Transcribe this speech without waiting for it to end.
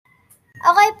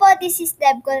Okay po, this is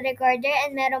Deb Call Recorder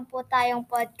and meron po tayong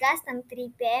podcast ng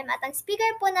 3 PM at ang speaker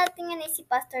po natin ngayon ay si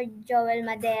Pastor Joewel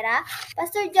Madera.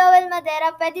 Pastor Joewel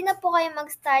Madera, pwede na po kayo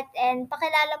mag-start and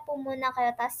pakilala po muna kayo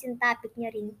tapos yung topic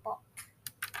niyo rin po.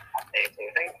 Okay, so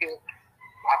thank you.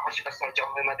 Ako si Pastor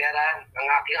Joewel Madera. Ang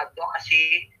aking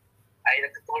advocacy ay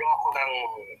nagtuturo ako ng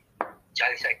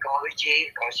child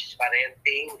psychology, conscious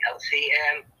parenting,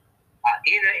 LCM,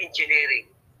 inner engineering.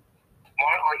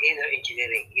 More on inner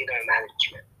engineering, inner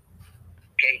management.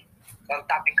 Okay? So ang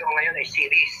topic ko ngayon ay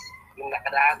series. Yung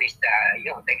nakaraan is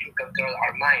taking control of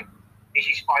our mind. This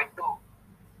is part 2.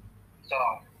 So,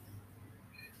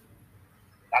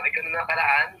 sabi ko nung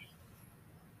nakaraan,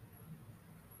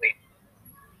 wait,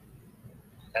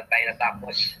 saan tayo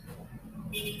natapos?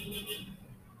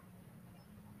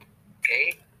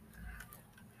 Okay?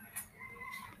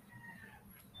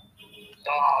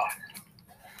 So,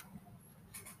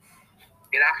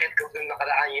 pinakit ko nung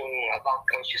nakaraan yung about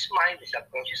conscious mind,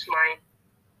 subconscious mind.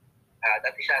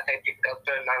 That is a scientific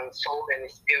term ng soul and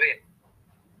spirit.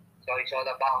 So it's all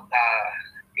about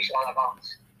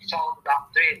soul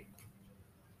doctrine.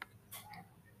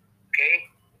 Okay?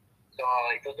 So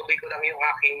itutuloy ko lang yung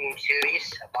aking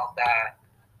series about the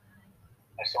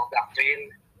soul doctrine.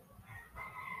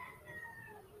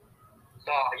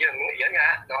 So yun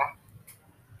nga, no?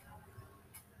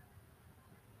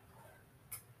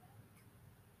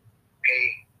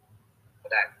 Okay. So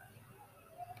that.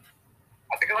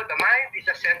 Because the mind is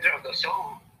the center of the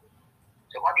soul.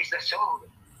 So what is the soul?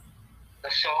 The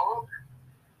soul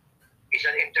is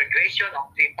an integration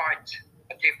of three parts.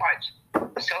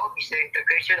 The soul is the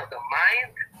integration of the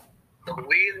mind, the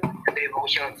will, and the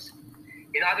emotions.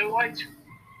 In other words,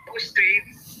 those three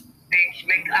things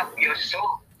make up your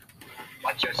soul.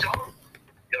 What's your soul?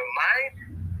 Your mind,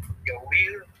 your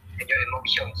will, and your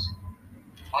emotions.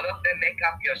 All of them make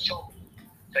up your soul.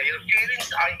 So your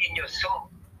feelings are in your soul.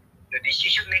 Your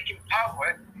decision-making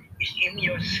power is in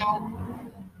your soul.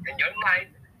 And your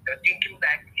mind, your thinking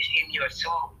back is in your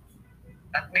soul.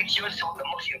 That makes your soul the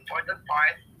most important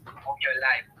part of your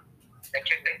life. Let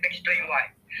me explain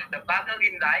why. The battle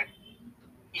in life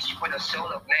is for the soul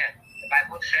of man. The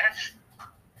Bible says,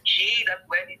 "He that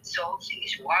weddeth souls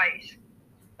is wise."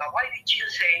 Now, why did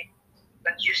Jesus say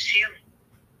that you see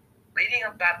winning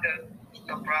a battle is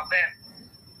no problem?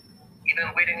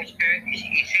 Even winning a spirit is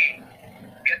easy.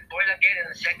 Get born again in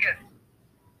a second.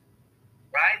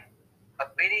 Right?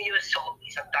 But winning your soul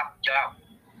is a tough job.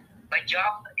 My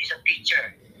job is a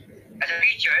teacher. As a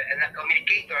teacher and a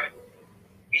communicator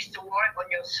is to work on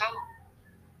your soul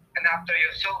and after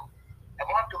your soul. I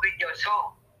want to win your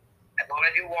soul. I've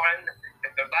already won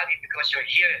your body because you're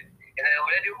here. And I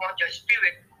already want your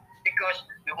spirit because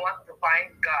we want to find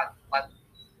God. But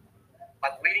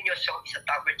winning your soul is a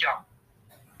tougher job.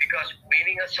 Because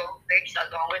winning a soul takes a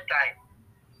longer time.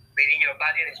 Winning your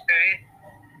body and spirit,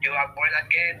 you are born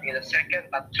again in a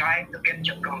second, but trying to get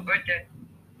you converted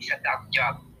is a tough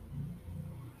job.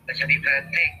 That's a different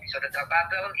thing. So the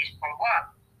battle is for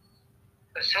what?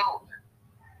 The soul.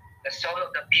 The soul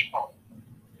of the people.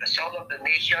 The soul of the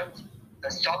nations. The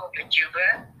soul of your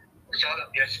children. The soul of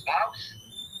your spouse.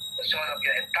 The soul of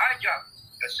your entire job.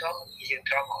 Your soul is in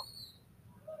trouble.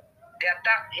 The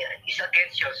attack is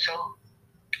against your soul.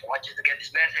 I want you to get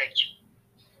this message.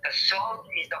 The soul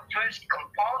is the first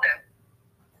component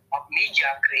of media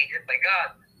created by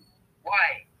God.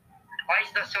 Why? Why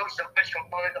is the soul the first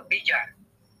component of media?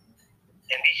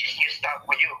 And this is new stuff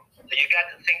for you. So you got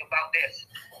to think about this.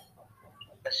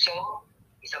 The soul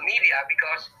is a media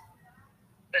because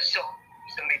the soul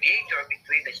is the mediator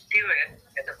between the spirit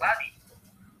and the body.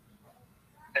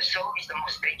 The soul is the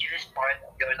most dangerous part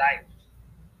of your life.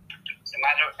 As a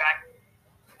matter of fact,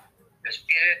 the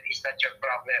spirit is not your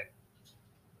problem.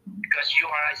 Because you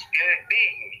are a spirit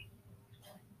being.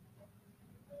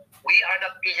 We are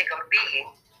the physical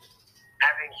being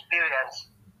having experienced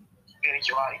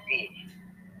spirituality.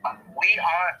 But we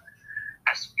are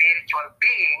a spiritual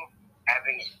being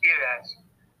having experienced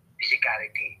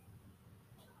physicality.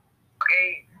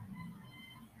 Okay?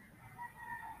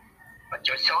 But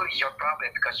your soul is your problem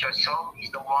because your soul is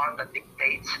the one that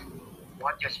dictates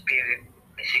what your spirit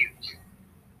receives.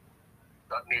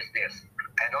 Don't miss this.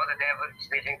 I know the devil is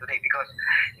listening today because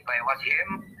if I was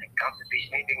him, I'd come to this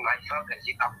meeting myself and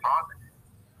sit up front,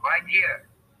 right here.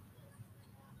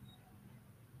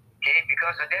 Okay,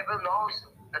 because the devil knows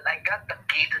that I got the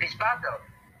key to this battle.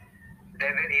 The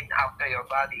devil ain't after your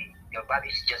body. Your body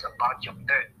is just a bunch of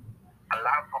dirt, a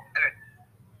lump of dirt.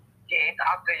 He ain't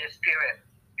after your spirit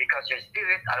because your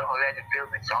spirit are already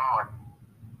filled with someone.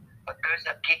 But there's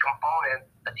a key component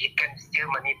that he can still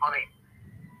manipulate.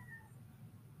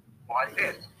 What is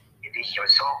this? It is your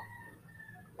soul.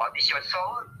 What is your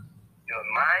soul? Your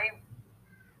mind,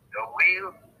 your will,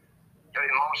 your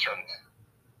emotions.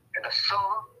 And the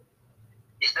soul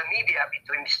is the media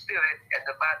between the spirit and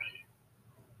the body.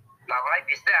 Now write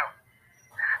this down.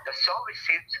 The soul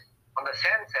receives from the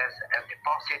senses and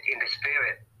deposits in the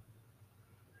spirit.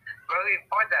 Very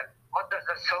important. What does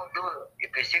the soul do?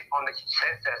 It receives from the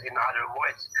senses, in other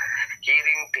words,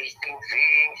 hearing, tasting,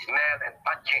 seeing, smell, and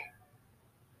touching.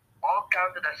 All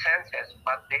come to the senses,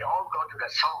 but they all go to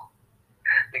the soul.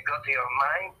 They go to your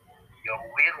mind, your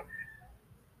will,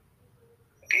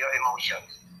 to your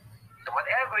emotions. So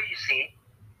whatever you see,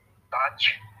 touch,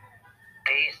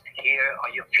 taste, hear,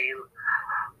 or you feel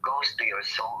goes to your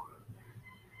soul.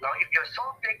 Now, if your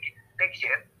soul takes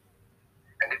it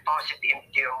and deposits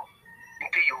into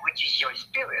you, which is your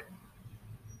spirit,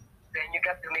 then you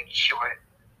got to make sure,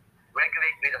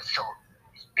 regulate with the soul,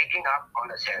 speaking up on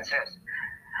the senses.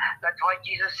 That's why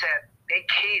Jesus said, take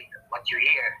heed what you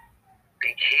hear.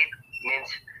 Take heed means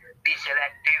be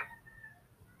selective,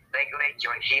 regulate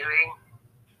your hearing,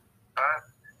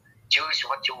 choose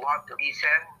what you want to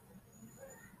listen.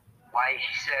 Why?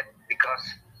 He said, because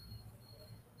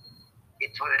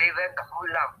it will live the whole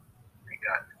life.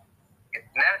 It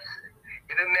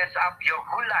will mess up your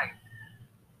whole life.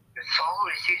 Your soul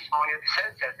receives from your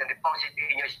senses and deposits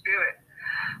in your spirit.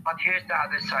 But here's the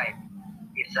other side.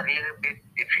 It's a little bit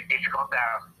difficult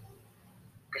now.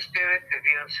 The spirit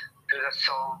reveals to the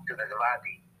soul, to the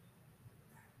body.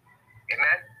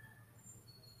 Amen?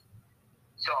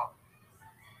 So,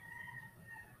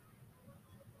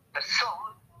 the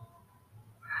soul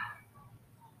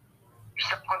is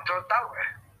a control tower.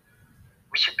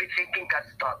 We should be thinking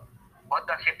God's thought. What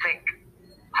does He think?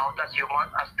 How does He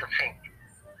want us to think?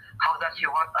 How does He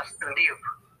want us to live?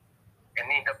 And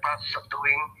in the process of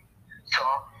doing so,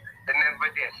 remember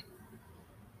this.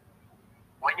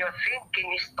 When you're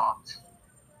thinking His thoughts,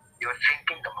 you're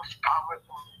thinking the most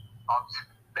powerful thoughts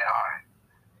there are.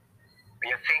 When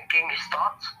you're thinking His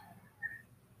thoughts,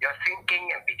 you're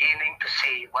thinking and beginning to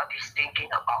see what He's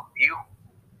thinking about you.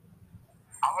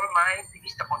 Our mind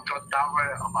is the control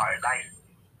tower of our life.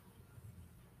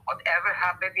 Whatever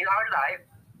happens in our life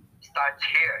starts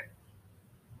here.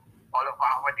 All of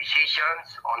our decisions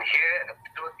on here, and the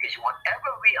truth is whatever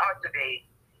we are today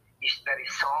is the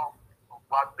result of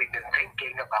what we've been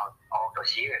thinking about all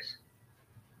those years.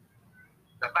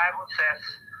 The Bible says,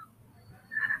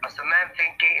 as a man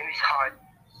thinking in his heart,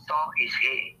 so is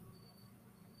he.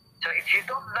 So if you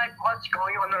don't like what's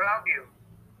going on around you,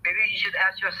 maybe you should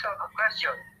ask yourself a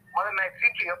question. What am I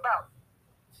thinking about?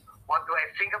 What do I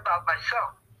think about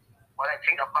myself? What I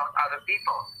think about other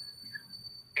people?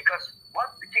 Because what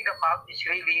we think about is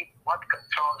really what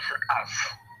controls us.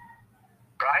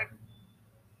 Right?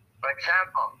 For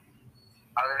example,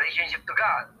 our relationship to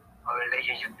God, our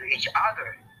relationship to each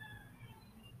other,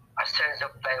 a sense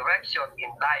of direction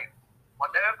in life.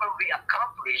 Whatever we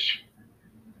accomplish,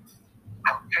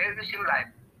 have failures in life,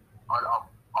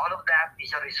 all of that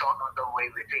is a result of the way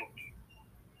we think.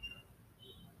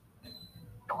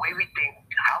 The way we think,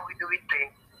 how do we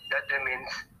think,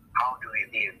 determines how do we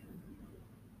live.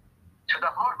 So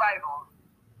the whole Bible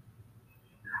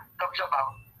talks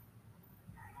about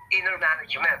inner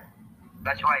management.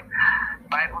 That's why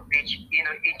Bible teach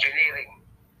inner engineering.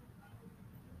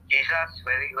 Jesus,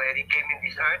 when he came in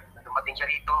this earth, dumating siya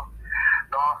rito,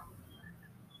 no,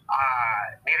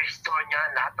 ni-restore niya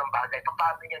lahat ng bagay.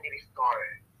 Paano niya ni-restore?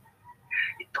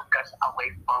 It took us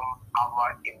away from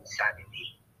our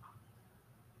insanity.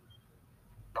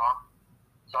 No?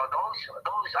 So those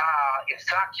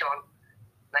instructions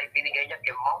na ibinigay niya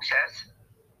kay Moses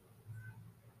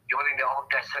during the Old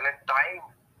Testament time,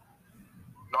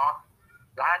 no?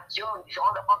 Lahat yun is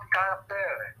all about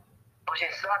character. Those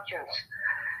instructions,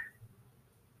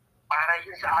 para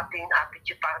yun sa ating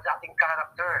attitude, para sa ating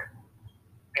character.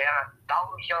 Kaya,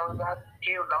 thou shall not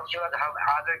kill, thou shall not have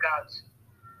other gods.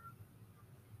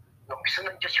 Nung gusto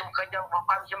ng Diyos yung kanyang,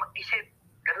 paano siya mag-isip?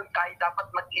 Ganun tayo dapat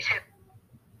mag-isip.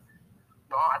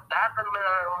 No? At lahat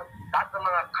ng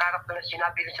mga character na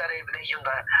sinabi sa Revelation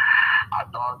na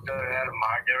adulterer,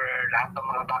 murderer, lahat ng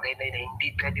mga bagay na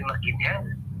hindi pwede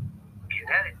mag-inherit.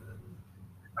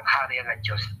 Ang harian ng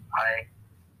Diyos ay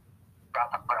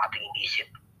pratak ng ating inisip.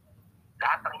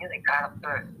 Lahat ng yun ay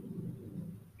character.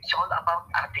 It's all about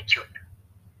attitude.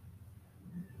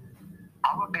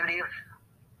 Our belief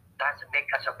doesn't make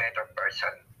us a better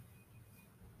person,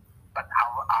 but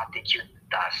our attitude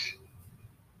does.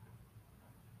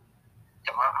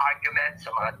 Sa mga arguments,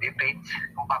 sa mga debates,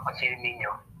 kung papansinin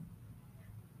ninyo,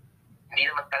 hindi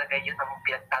naman talaga yun ang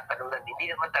pinagtatalunan. Hindi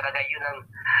naman talaga yun ang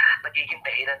nagiging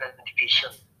dahilan ng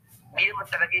division. Hindi naman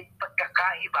talaga yung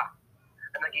pagkaiba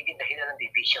na nagiging dahilan ng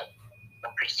division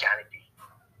ng Christianity.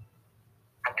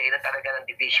 Ang dahilan talaga ng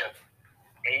division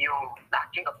ay yung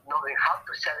lacking of knowing how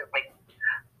to celebrate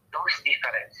those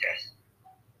differences.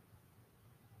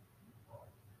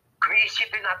 Kung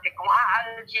isipin natin, kung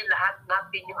aalsin lahat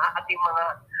natin yung ating mga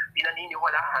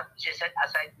pinaniniwalaan, set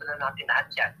aside muna natin lahat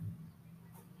yan.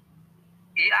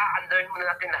 I-unlearn muna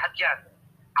natin lahat yan.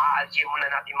 Aalsin muna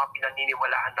natin mga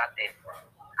pinaniniwalaan natin.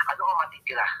 Ano ang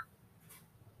matitira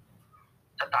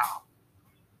sa tao?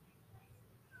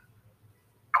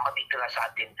 Ang matitira sa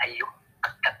atin ay yung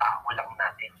pagkatao lang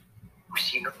natin. Kung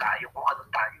sino tayo, kung ano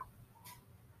tayo.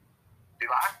 Di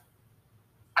ba?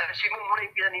 Alisin mo muna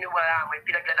yung pinaniniwalaan mo, yung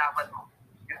pinaglalaban mo.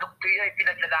 Yung doktrina yung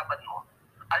pinaglalaban mo.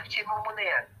 Alisin mo muna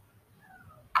yan.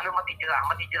 Ano matitira? Ang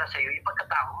matitira sa iyo, yung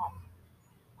pagkatao mo.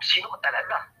 Kung sino ka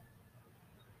talaga.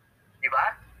 Di ba?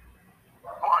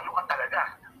 Kung ano ka talaga.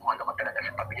 Kung ano ka talaga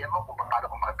sa pamilya mo, kung paano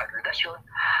ka makapagrelasyon.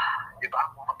 Di ba?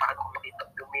 Kung paano ka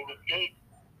makipag-communicate.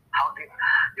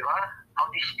 Di ba? How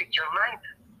do you speak your mind?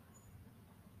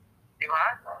 Di ba?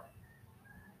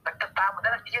 Nagtatama.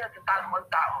 Dalas siya nagtatama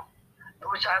ang tao.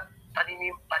 Doon sa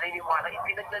paniniwala,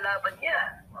 pinaglalaban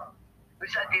niya. Doon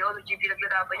sa ideology,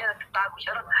 pinaglalaban niya, nagtatago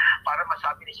siya ron para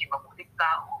masabi na siya mabuting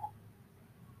tao.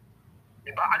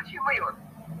 Diba? Alisin mo yun.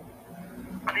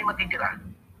 Ano yung matitira?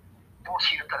 Kung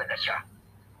sino talaga siya.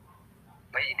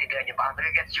 May intindihan niyo ba?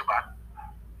 Nagagets niyo ba?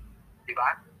 Diba?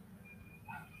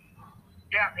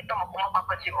 Kaya ito, kung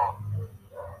mapapansin mo,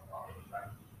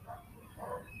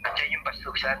 nandiyan yung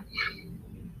bastusan.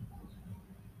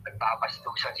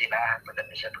 Nagpapastusan sila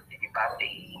pagdating sa pagdidibate,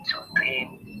 insultin.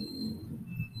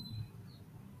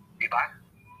 Diba?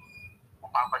 Kung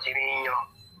papansinin ninyo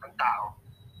ang tao,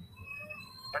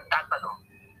 nagtatanong,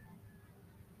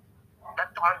 not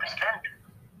to understand.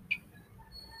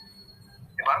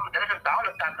 Diba? Madalas ang tao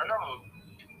nagtatanong,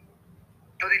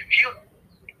 to refute.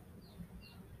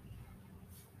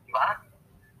 Diba?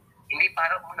 Hindi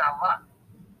para unawa,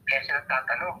 kaya siya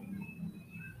nagtatanong.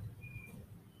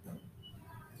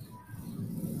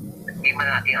 Hindi man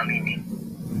natin aminin.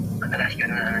 Madalas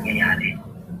ganun na nangyayari.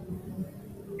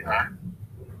 Diba?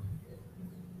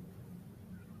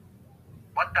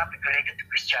 What topic related to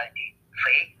Christianity,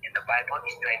 faith, in the Bible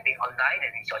is trending online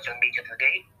and in social media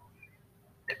today?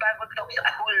 The Bible talks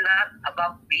a whole lot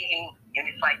about being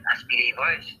unified as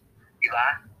believers. Diba?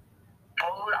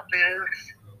 Paul appeals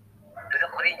to the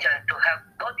Corinthians to have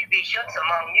no divisions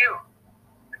among you.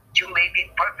 You may be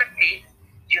perfectly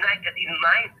united in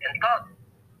mind and thought.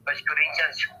 1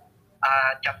 Corinthians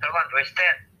chapter 1 verse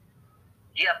 10.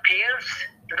 He appeals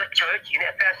to the church in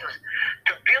Ephesus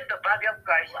to build the body of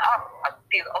Christ up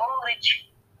until all reach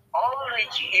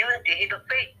unity in the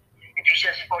faith.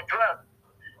 Ephesians 4:12.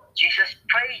 Jesus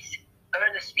prays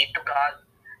earnestly to God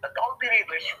that all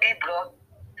believers be brought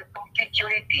to complete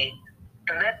unity,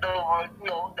 to let the world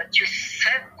know that you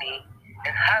sent me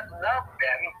and have loved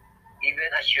them even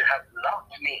as you have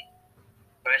loved me.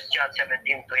 1 John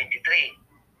 17:23.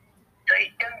 So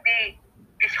it can be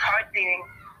disheartening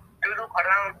to look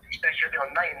around, especially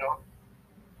online, no?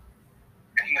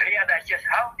 And realize just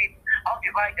how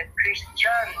divided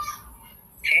Christians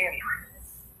seem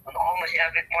on almost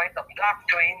every point of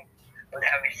doctrine, on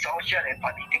every social and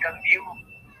political view.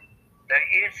 There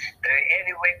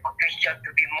any way for Christians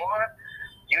to be more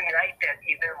united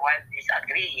even while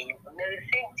disagreeing on many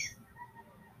things.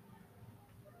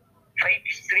 Faith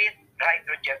Street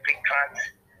writer Jeffrey Krantz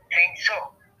thinks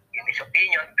so. In his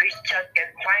opinion, Christians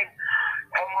can find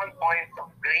common points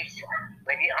of grace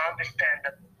when we understand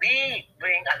that we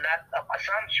bring a lot of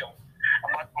assumptions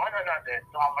about one another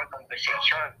to our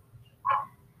conversation.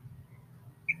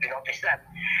 If you notice that,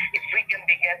 if we can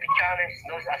begin to challenge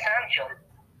those assumptions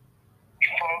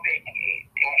before we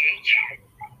engage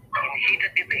in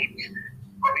heated debates,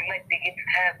 we might begin to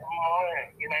have a more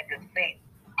united faith.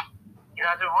 In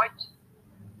other words,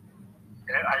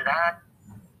 there are a lot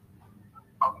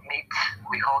of myths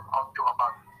we hold on to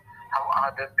about how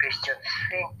other Christians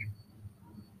think.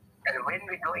 And when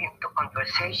we go into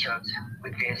conversations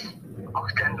with this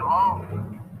often wrong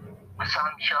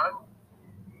assumptions,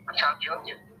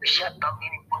 we shut down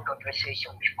meaningful conversation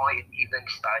before it even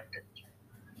started.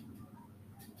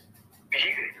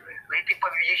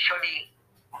 People usually,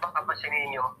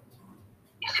 papapansinin nyo,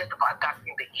 instead of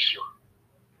attacking the issue,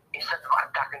 instead of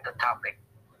attacking the topic,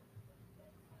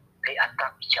 they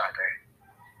attack each other.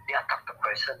 They attack the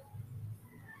person.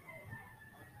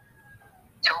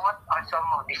 So what are some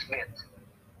of these myths?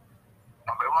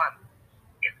 Number one,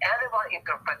 if anyone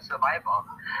interprets the Bible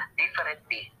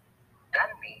differently than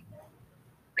me,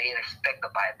 they respect the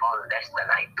Bible less than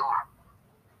I do.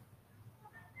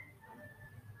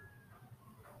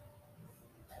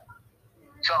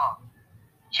 So,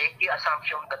 shaky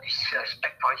assumption that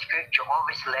disrespect for Scripture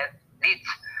always leads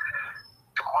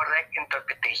to correct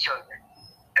interpretation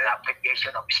and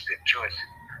application of Scriptures.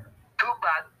 Too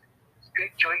bad,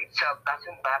 Scripture itself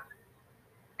doesn't back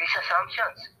these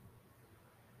assumptions.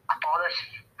 Apollos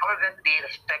fervently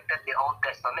respected the Old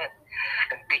Testament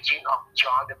and teaching of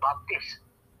John the Baptist.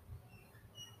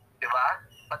 Diba?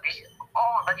 But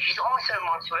his own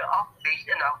sermons were off-base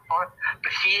enough for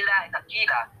Priscilla and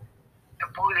Aquila to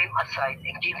pull him aside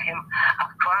and give him a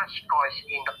crash course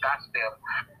in the gospel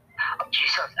of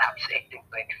Jesus, Acts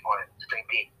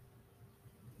 18:24-28.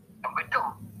 Number two,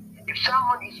 if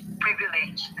someone is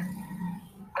privileged,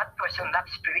 that person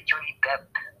lacks spiritually depth.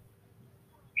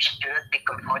 You should not be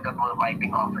comfortable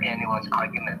wiping off anyone's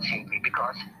argument simply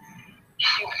because he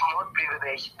seems more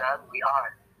privileged than we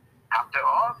are. After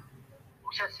all, who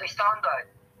sets the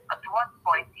standard? At what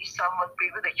point is someone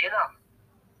privileged enough?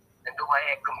 And do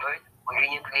I convert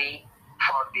conveniently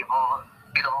for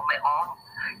below my own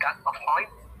cut of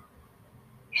point?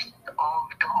 Is all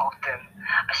too often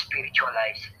a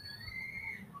spiritualized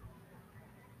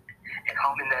and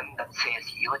hominem that says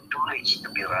you are too rich to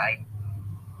be right.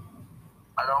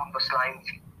 Along those lines,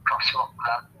 crosswalk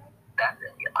that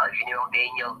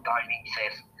Daniel Darling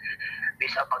says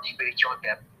this about spiritual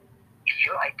depth. If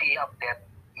your idea of depth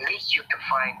leads you to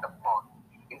find the fault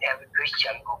in every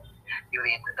Christian book you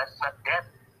read, that's not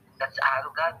depth, that's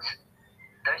arrogance.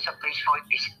 There's a place for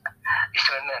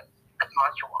discernment. That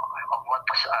much of what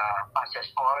passes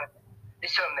for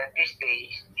discernment these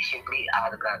days is simply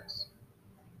arrogance.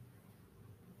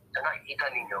 So nakikita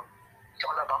ninyo, it's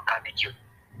all about attitude.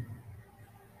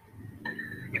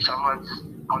 If someone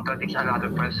contradicts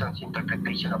another person's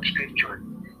interpretation of Scripture,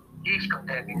 he is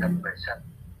condemning that person.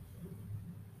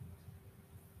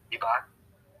 Diba?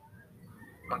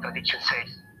 Contradiction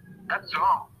says, that's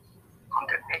wrong.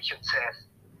 Condemnation says,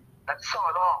 that's so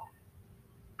wrong.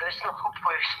 There's no hope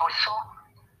for soul.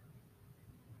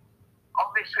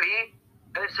 Obviously,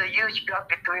 there's a huge gap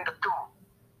between the two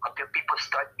until people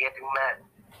start getting mad.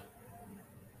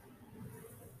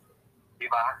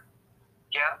 Diba?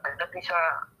 Kaya, pagdating sa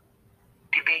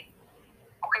debate,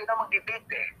 okay na mag-debate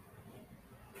eh.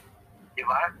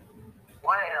 Diba?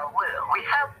 Well, we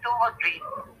have to agree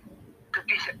to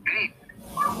disagree.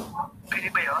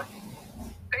 Pwede ba yun?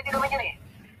 Pwede naman yun eh.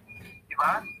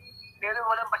 Diba? Pero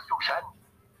walang bastusan.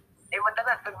 Eh,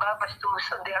 madalas,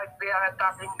 nagbabastusan. They are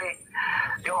attacking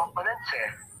the opponents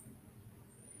eh.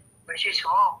 Which is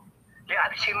wrong. Kaya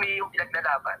alisin mo yung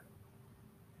pinaglalaban.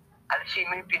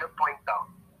 Alisin mo yung pinopoint out.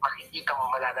 Makikita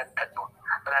mo malalantad mo.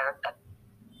 Malalantad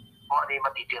mo ano yung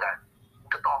matitira.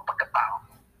 Totoong pagkatao.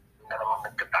 Yung dalawang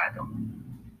nagkatalo.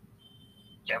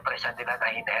 Siyempre, saan nila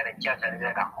na-inherent yan? Saan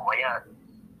nila nakuha yan?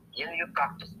 Yan yung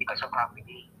practice because of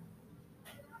family.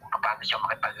 Kung paano siya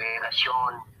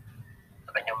makipagrelasyon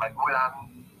sa kanyang magulang,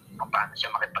 kung paano siya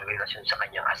makipagrelasyon sa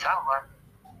kanyang asawa,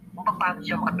 kung paano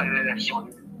siya makipagrelasyon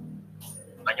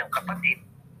sa kanyang kapatid.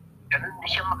 Ganun din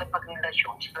siya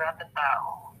makipagrelasyon sa lahat ng tao.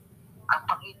 Ang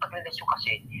pakipagrelasyon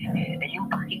kasi ay yung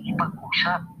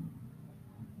pakikipag-usap.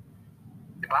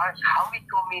 Diba? How we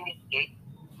communicate,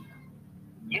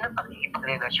 yun ang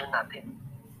pakikipagrelasyon natin.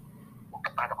 Kung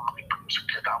paano ka makipag-usap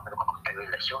sa tao na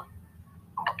makipagrelasyon.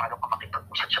 Kung paano ka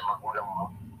makipag-usap sa magulang mo.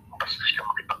 Kung bastos ka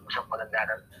makipag-usap mo ng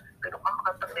daran. Ganun ka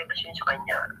makipagrelasyon sa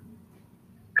kanya.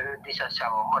 Ganun din sa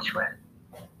asawa mo as well.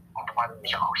 Kung paano mo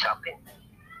siya kausapin.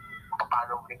 Kung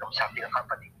paano mo rin kausapin ang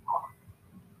kapatid mo.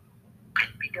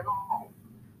 Kaibigan mo.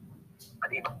 At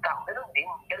ibang tao, ganun din.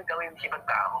 Ganun gawin mo sa ibang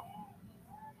tao.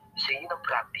 Kasi yun ang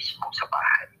practice mo sa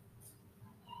bahay.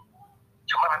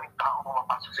 So maraming tao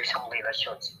pumapasok sa isang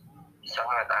relasyon. Isang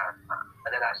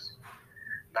madalas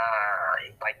na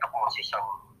invite ako sa isang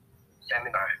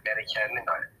seminar, marriage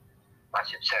seminar,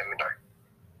 massive seminar.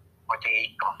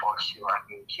 48 couples yung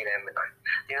aking seminar.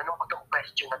 Tinanong ko itong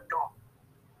question na ito.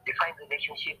 Define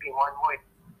relationship in one word.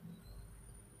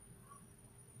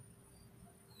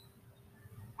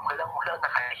 Walang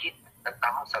nakahit ng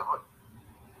tamang sagot.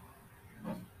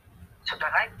 So the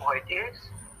right word is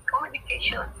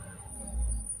communication.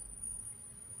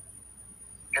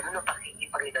 Ganun ang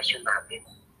pakikipagrelasyon natin.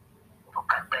 Kung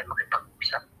paano tayo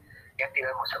makipag-usap. Kaya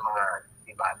tingnan mo sa mga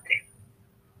debate.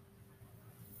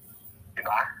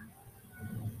 Diba?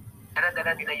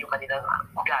 Dala-dala nila yung kanilang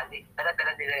ugali.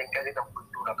 Dala-dala nila yung kanilang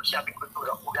kultura. Pag sabi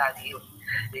kultura, ugali yun.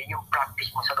 Yun yung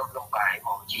practice mo sa loob ng bahay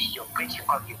mo, which is yung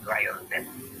principal environment.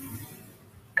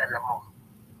 Dala mo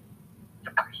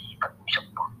sa pakikipag-usap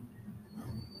mo.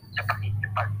 Sa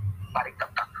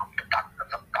pakikipag-bariktatak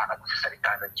mo sa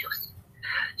salita ng Diyos.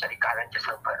 Salita ng Diyos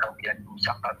ang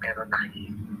pinag-usapan pero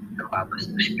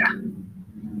nababastos ka.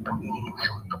 Ang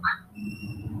iniinsulto ka.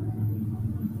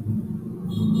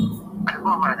 Ano ba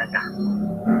ang mahalaga?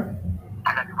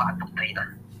 Ano ba ang doktrina?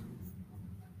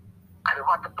 Ano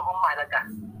ba ang totoong mahalaga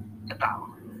sa tao?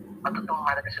 Ang totoong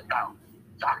mahalaga sa tao.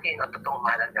 Sa akin, ang totoong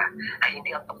mahalaga ay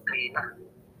hindi ang doktrina.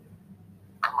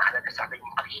 Ang mahalaga sa akin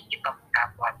yung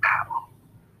pakikipagkapwa-tao.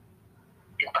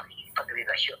 Yung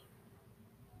pakikipagrelasyon.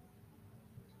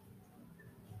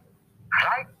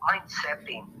 Right mind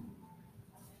setting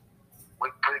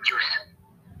will produce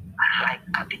a right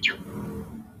attitude.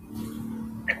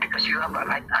 And because you have a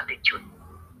right attitude,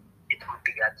 it will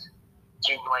beget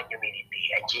genuine humility.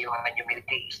 And genuine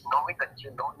humility is knowing that you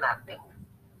know nothing.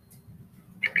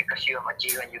 And because you have a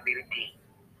genuine humility,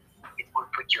 it will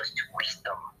produce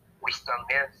wisdom. Wisdom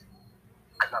means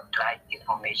an applied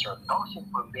information. Those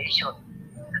information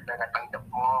na natanggap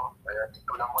mo, na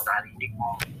natutunan mo, narinig mo,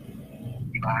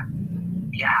 di ba?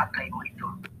 I-apply mo ito.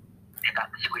 And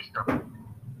that is wisdom.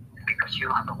 And because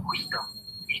you have a wisdom,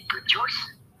 it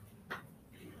produces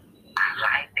a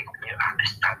right and clear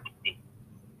understanding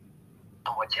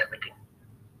towards everything.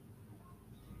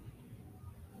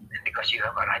 And because you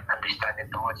have a right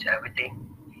understanding towards everything,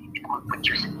 it will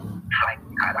produce right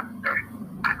character,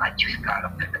 a righteous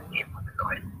character that came from the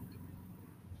Lord.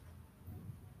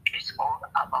 It's all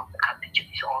about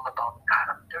attitude, it's all about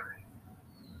character.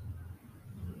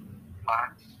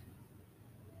 Diba?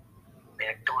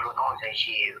 May nagturo noon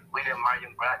si William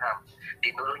Marion Branham,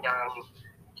 tinuro niya ang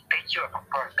picture of a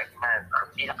perfect man,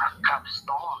 ang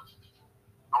pinaka-capstone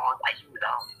noon ay yung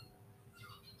love.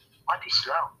 What is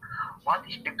love? What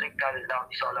is biblical love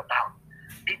is all about?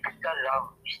 Biblical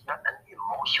love is not an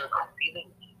emotion or feeling.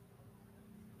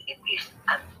 It is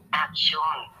an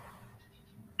action,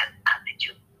 an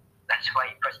attitude. That's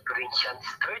why 1 Corinthians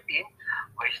 13,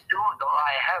 verse 2, though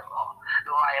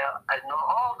I know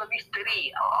all the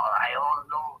mystery, I all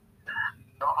know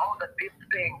all the deep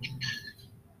things,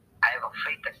 I have a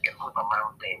faith that can move a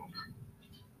mountain.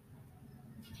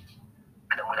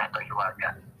 Ano mo lahat ang iwaga?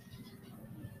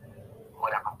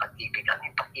 Wala kang pag-ibig. Ano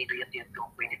yung pag-ibig at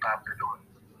tinutukoy ni Pablo doon?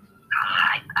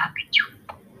 Right attitude.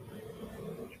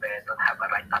 If I don't have a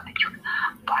right attitude,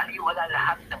 bali wala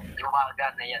lahat ng iwaga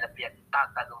na yan na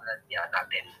pinagtatanungan niya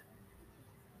natin.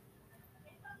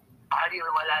 Bali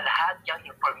wala lahat yung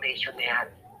information na yan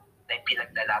na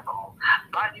pinagdalaman mo.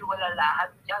 Bali wala lahat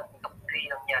yung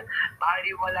doktrinang yan. Bali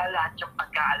wala lahat yung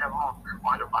pagkaalam mo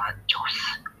kung ano ba ang Diyos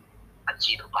at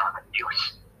sino ba ang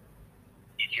Diyos.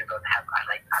 If you don't have a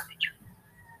right attitude,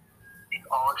 it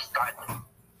all starts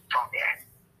from there,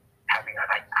 having a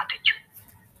right attitude.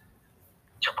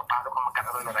 So, paano ka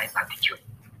magkakaroon ng right attitude?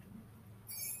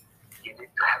 You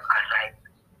need to have a right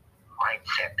mind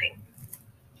setting.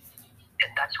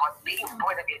 And that's what being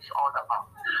born again is all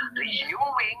about.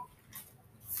 Renewing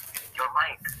your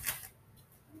mind.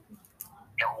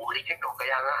 Kaya ulitin ko,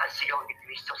 kaya nga ang sigaw ni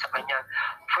Cristo sa kanyang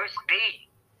first day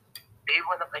 1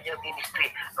 ng kanyang ministry,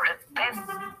 repent,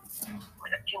 for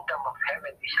the kingdom of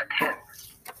heaven is at hand.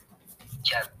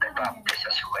 John the Baptist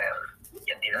as well.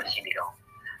 Yan din ang sinigaw.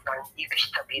 Ang ibig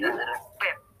sabihin ng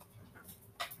repent,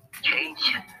 change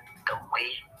the way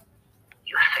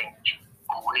you think.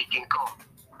 Ulitin ko,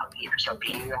 ang ibig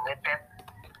sabihin ng repent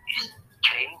is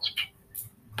change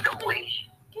the way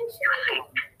you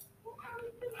think.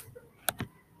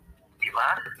 Diba?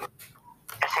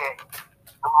 Kasi,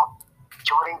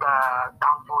 during the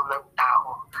downfall ng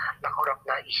tao, nakurap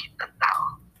na isip ng tao.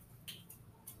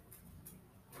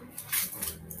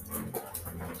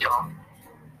 So,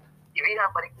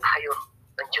 ibinabalik tayo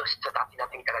ng Diyos sa dati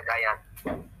nating kalagayan.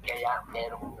 Kaya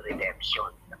merong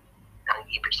redemption. Ang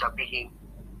ibig sabihin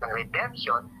ng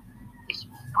redemption is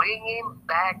bringing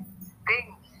back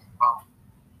things from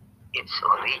its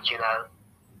original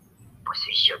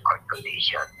position or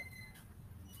condition.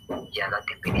 Yan ang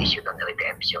definition ng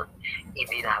redemption.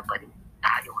 Ibinabalik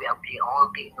tayo. We have all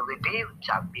been redeemed,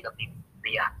 sabi ng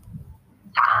Biblia.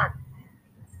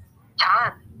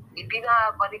 Saan?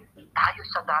 Ibinabalik tayo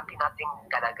sa dati nating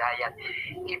kalagayan.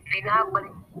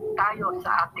 Ibinabalik tayo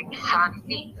sa ating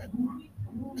sanity.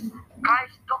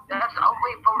 Christ took us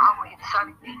away from our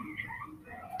insanity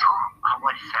to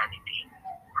our sanity.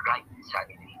 Right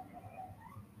sanity.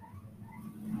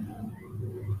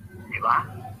 Diba?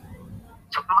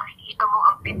 So, makikita mo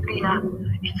ang Biblia,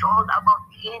 it's all about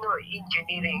inner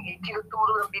engineering.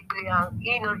 Itinuturo ng Biblia ang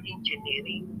inner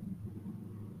engineering,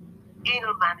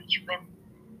 inner management.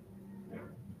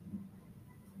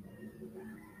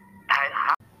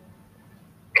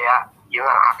 Kaya, yun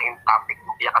ang aking topic,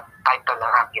 yung title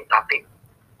ng aking topic,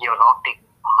 Neurotic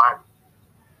Man.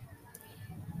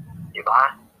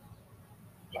 Diba?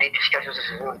 Hindi discuss sa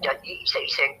susunod dyan,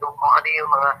 isa-iseng kung ano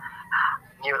yung mga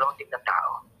neurotic na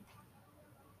tao.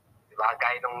 Diba?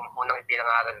 Gaya nung unang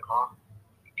ipinangaral ko,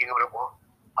 tinuro ko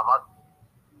about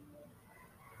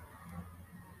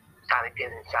sanity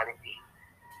and insanity.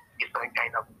 Different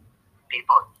kind of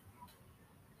people.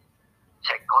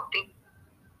 Psychotic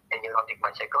and neurotic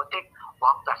man. Psychotic,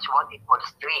 1 plus 1 equals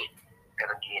 3. Pero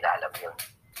hindi nila alam yun.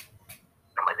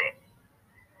 Na mali.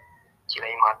 Sila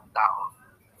yung mga tao.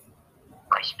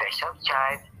 May special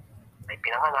child, may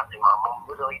pinanganak, yung mga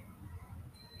mongoloid.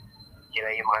 Sila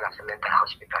yung mga nasa mental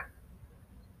hospital.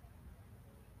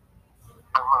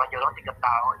 Ang mga neurotic na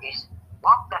tao is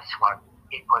 1 plus 1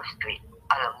 equals 3.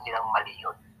 Alam nilang mali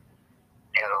yun.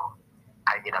 Pero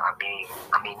ayaw nilang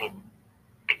aminin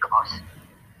because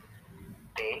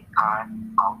they are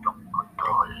out of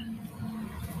control.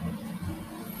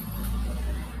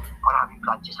 Maraming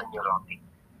branches ng neurotic.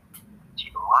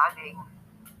 Sinungaling,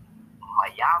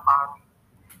 mayabang,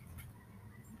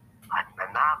 at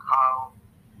nanakaw,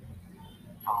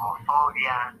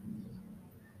 homophobia,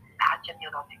 lahat yan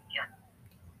neurotic yan.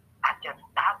 At yan,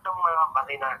 lahat ng mga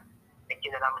bagay na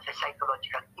kinalaman sa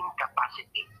psychological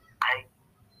incapacity ay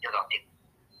neurotic.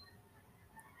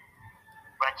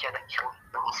 Branch yan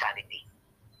ng insanity.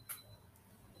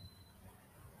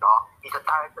 No?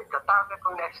 Ito-target ko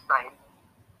next time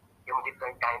yung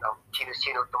different kind of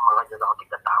sino-sino itong mga neurotic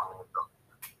na tao nito.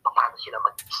 Paano sila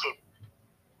mag-isip,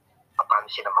 paano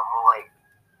sila mamuhay,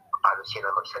 paano sila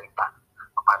magsalita,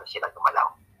 paano sila gumalaw.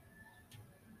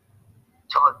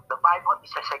 So the Bible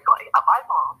is a psychology.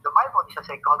 The Bible is a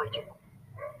psychology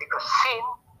because sin,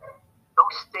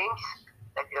 those things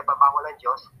na pinapabawal ng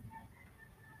Diyos,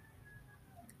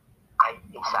 ay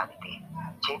insanity.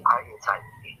 Sin are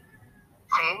insanity.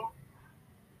 Sin,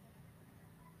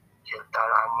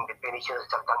 ang definition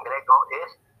sa salitang Grego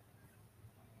is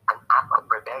an act of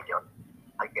rebellion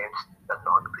against the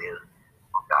known will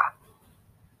of God.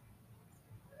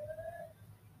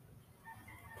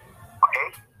 Okay?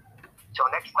 So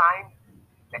next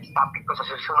topic ko sa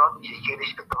susunod,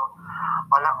 series ko to,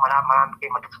 marami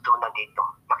kayo matututunan dito.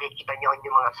 Makikita niyo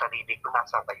yung mga sarili ko,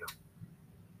 nasa kayo.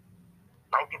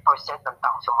 90% ng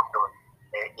tao sa mundo,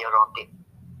 neurotic,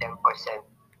 10%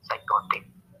 psychotic.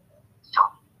 So,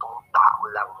 kung tao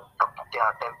lang,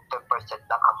 10%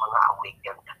 lang ang mga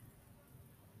awakened.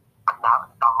 Ang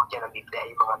tawag dyan ng Biblia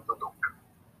ay mga tunog.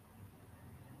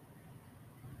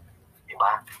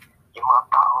 Diba? Yung mga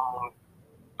taong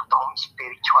totoong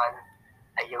spiritual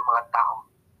ay yung mga taong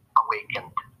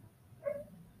awakened.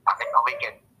 Bakit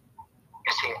awakened?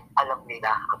 Kasi alam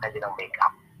nila ang kanilang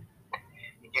make-up.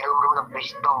 Itinuro ng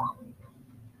Kristo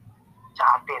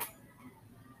sa atin.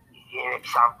 Yung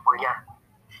example niya.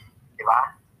 Diba?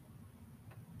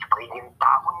 Sa pagiging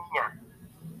tao niya.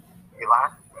 Diba?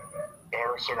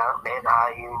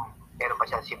 Meron pa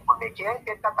siyang simple nature.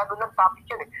 Tatalo ng topic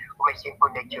yun eh. Kung may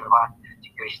simple nature ba si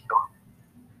Kristo.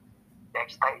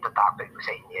 Next time, ito-topic ko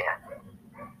sa inyo yan.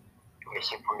 Kung may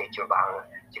simple nature ba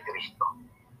si Kristo.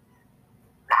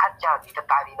 Lahat yan,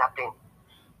 itatali natin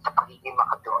sa pagiging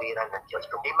makatuwiran ng Diyos.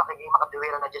 Kung di magiging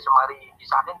makatuwiran ng Diyos sa mga religious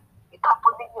sa akin,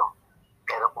 itapon ninyo.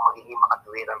 Pero kung magiging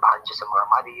makatuwiran ba ang Diyos sa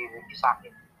mga religious sa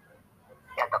akin,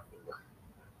 iatap ninyo.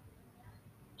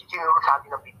 Itinuro sa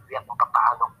atin ng Biblia kung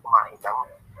paano kumain ng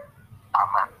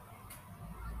tama.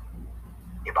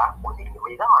 Diba? Kung hindi nyo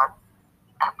naman,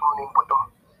 itapon ninyo po ito.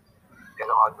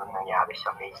 Pero ano nangyari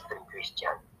sa mainstream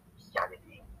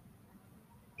Christianity?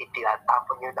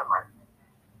 Itinatapon nyo naman,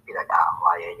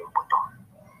 pinag-aawayan yung buto.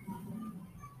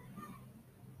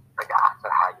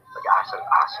 Pag-aasar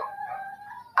aso.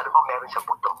 Ano ba meron sa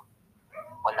buto?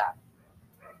 Wala.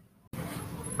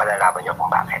 Malalaman nyo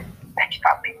kung bakit. Next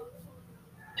topic.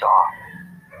 So,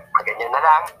 ganyan na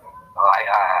lang. I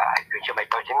appreciate my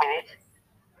 30 minutes.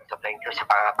 So, thank you sa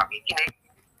pakikinig.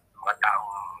 Mga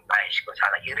taong nais ko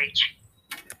sana i-reach.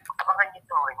 Abangan nyo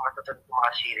ito, yung mga tutulog ng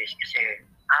mga series kasi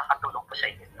nakakatulong po sa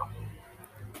inyo ito.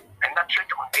 I'm not sure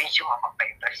to convince you,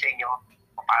 mapapayintay sa inyo,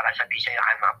 o para sabihin sa inyo,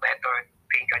 I'm a better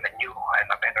thinker than you, I'm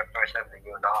a better person than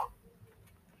you, no?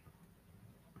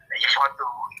 I just want to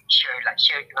share lang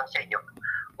sa inyo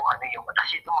kung ano yung,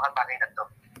 kasi itong mga bagay na ito,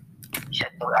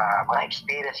 mga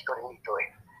experience ko rin ito eh.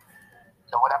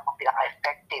 So wala pong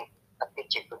pinaka-effective na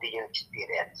teaching kundi yung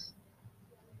experience.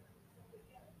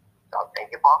 So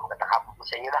thank you po, magandang po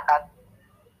sa inyo lahat,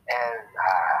 and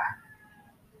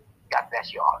God bless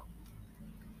you all.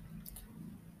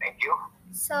 Thank you.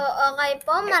 So, okay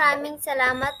po. Maraming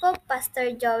salamat po,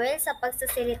 Pastor Joewel, sa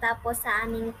pagsasalita po sa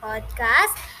aming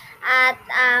podcast. At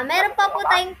meron pa po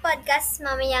tayong podcast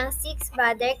mamayang 6,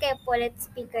 brother, kayo po ulit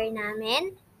speaker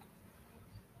namin.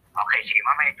 Okay, sige,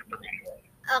 mamaya tutuloy.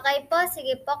 Okay po,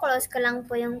 sige po, close ko lang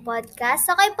po yung podcast.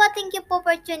 Okay po, thank you po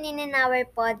for tuning in our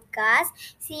podcast.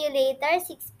 See you later,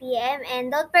 6 p.m.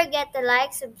 And don't forget to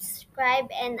like, subscribe,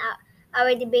 and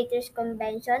our Debaters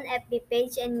Convention, FB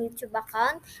page, and YouTube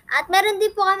account. At meron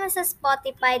din po kami sa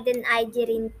Spotify, din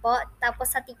IG rin po.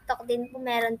 Tapos sa TikTok din po,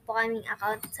 meron po kaming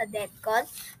account sa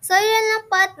Deadcon. So, yun lang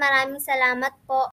po at maraming salamat po.